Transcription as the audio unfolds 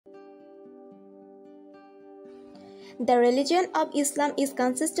The religion of Islam is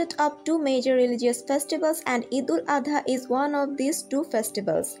consisted of two major religious festivals, and Eid-ul-Adha is one of these two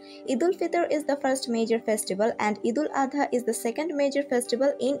festivals. Eid-ul-Fitr is the first major festival and Eid-ul-Adha is the second major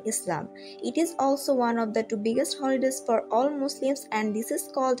festival in Islam. It is also one of the two biggest holidays for all Muslims, and this is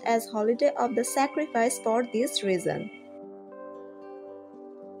called as holiday of the sacrifice for this reason.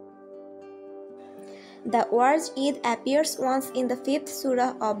 The word Eid appears once in the 5th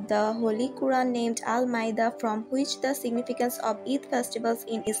Surah of the Holy Quran named Al Maida, from which the significance of Eid festivals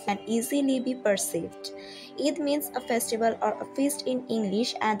in Islam can easily be perceived. Eid means a festival or a feast in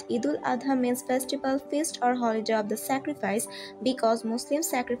English, and Eid-ul-Adha means festival, feast or holiday of the sacrifice, because Muslims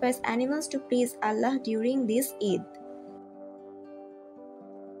sacrifice animals to please Allah during this Eid.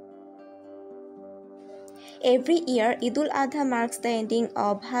 Every year, Eid-ul-Adha marks the ending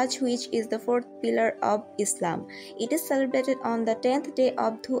of Hajj, which is the fourth pillar of Islam. It is celebrated on the 10th day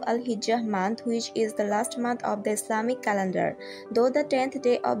of Dhu Al-Hijjah month, which is the last month of the Islamic calendar. Though the 10th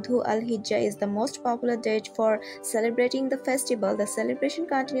day of Dhu Al-Hijjah is the most popular date for celebrating the festival, the celebration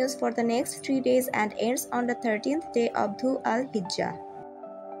continues for the next 3 days and ends on the 13th day of Dhu Al-Hijjah.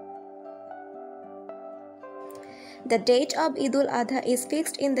 The date of Eid-ul-Adha is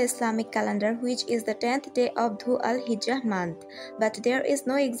fixed in the Islamic calendar, which is the 10th day of Dhu Al-Hijjah month. But there is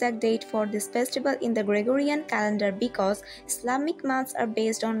no exact date for this festival in the Gregorian calendar because Islamic months are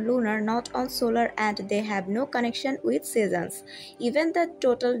based on lunar, not on solar, and they have no connection with seasons. Even the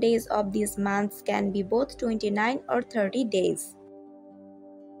total days of these months can be both 29 or 30 days.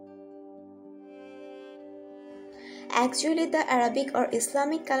 Actually, the Arabic or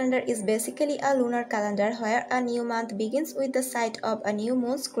Islamic calendar is basically a lunar calendar where a new month begins with the sight of a new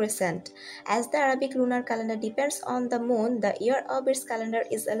moon's crescent. As the Arabic lunar calendar depends on the moon, the year of its calendar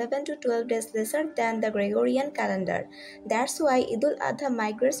is 11 to 12 days lesser than the Gregorian calendar. That's why Eid-ul-Adha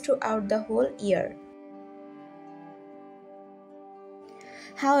migrates throughout the whole year.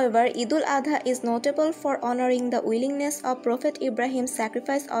 However, Eid-ul-Adha is notable for honoring the willingness of Prophet Ibrahim's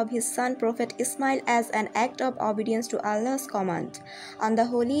sacrifice of his son Prophet Ismail as an act of obedience to Allah's command. On the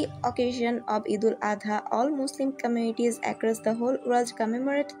holy occasion of Eid-ul-Adha, all Muslim communities across the whole world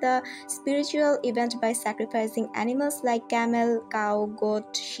commemorate the spiritual event by sacrificing animals like camel, cow,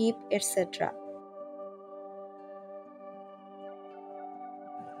 goat, sheep, etc.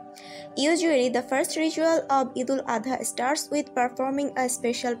 Usually, the first ritual of Eid-ul-Adha starts with performing a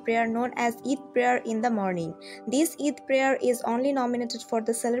special prayer known as Eid Prayer in the morning. This Eid Prayer is only nominated for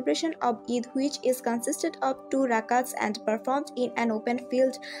the celebration of Eid, which is consisted of 2 rakats and performed in an open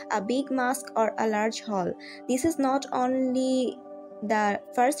field, a big mosque, or a large hall. This is not only the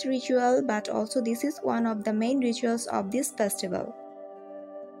first ritual, but also this is one of the main rituals of this festival.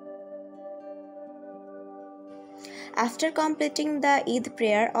 After completing the Eid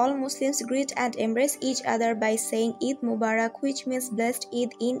prayer, all Muslims greet and embrace each other by saying Eid Mubarak, which means blessed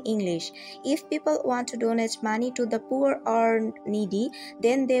Eid in English. If people want to donate money to the poor or needy,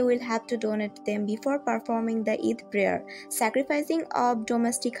 then they will have to donate them before performing the Eid prayer. Sacrificing of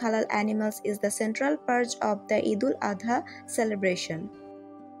domestic halal animals is the central part of the Eid-ul-Adha celebration.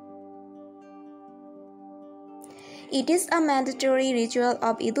 It is a mandatory ritual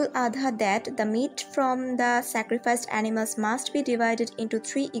of Eid-ul-Adha that the meat from the sacrificed animals must be divided into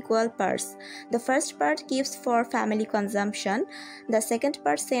 3 equal parts. The first part gives for family consumption, the second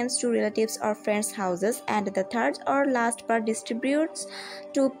part sends to relatives or friends' houses, and the third or last part distributes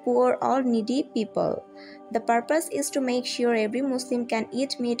to poor or needy people. The purpose is to make sure every Muslim can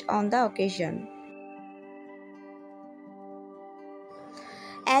eat meat on the occasion.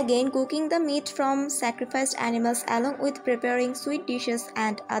 Again, cooking the meat from sacrificed animals along with preparing sweet dishes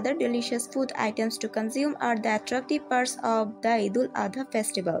and other delicious food items to consume are the attractive parts of the Eid-ul-Adha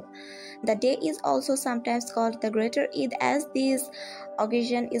festival. The day is also sometimes called the Greater Eid, as this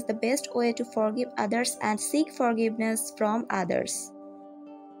occasion is the best way to forgive others and seek forgiveness from others.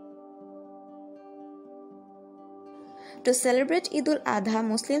 To celebrate Eid-ul-Adha,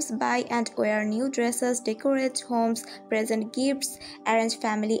 Muslims buy and wear new dresses, decorate homes, present gifts, arrange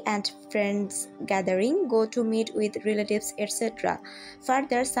family and friends gathering, go to meet with relatives, etc.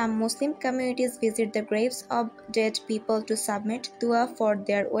 Further, some Muslim communities visit the graves of dead people to submit dua for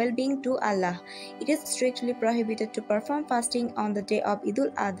their well-being to Allah. It is strictly prohibited to perform fasting on the day of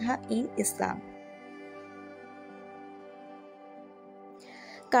Eid-ul-Adha in Islam.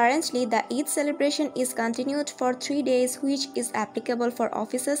 Currently, the Eid celebration is continued for 3 days, which is applicable for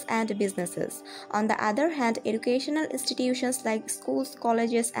offices and businesses. On the other hand, educational institutions like schools,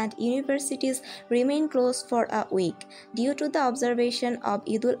 colleges, and universities remain closed for a week. Due to the observation of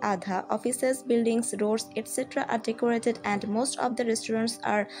Eid-ul-Adha, offices, buildings, doors, etc. are decorated, and most of the restaurants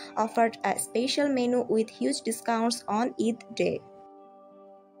are offered a special menu with huge discounts on Eid day.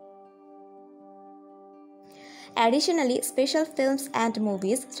 Additionally, special films and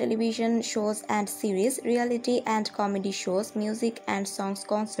movies, television shows and series, reality and comedy shows, music and songs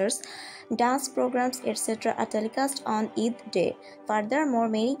concerts, dance programs, etc. are telecast on Eid day. Furthermore,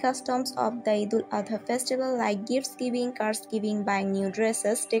 many customs of the Eid-ul-Adha festival like gifts giving, cards giving, buying new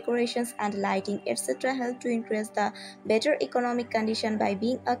dresses, decorations and lighting, etc. help to increase the better economic condition by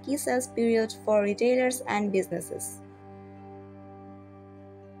being a key sales period for retailers and businesses.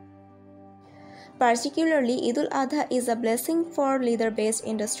 Particularly, Eid-ul-Adha is a blessing for leather-based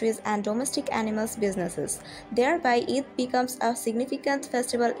industries and domestic animals businesses. Thereby, Eid becomes a significant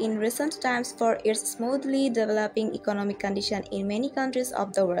festival in recent times for its smoothly developing economic condition in many countries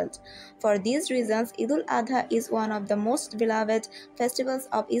of the world. For these reasons, Eid-ul-Adha is one of the most beloved festivals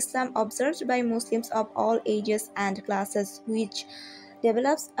of Islam observed by Muslims of all ages and classes, which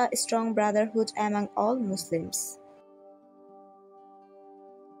develops a strong brotherhood among all Muslims.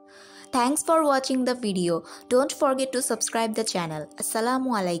 Thanks for watching the video. Don't forget to subscribe the channel.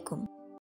 Assalamu alaikum.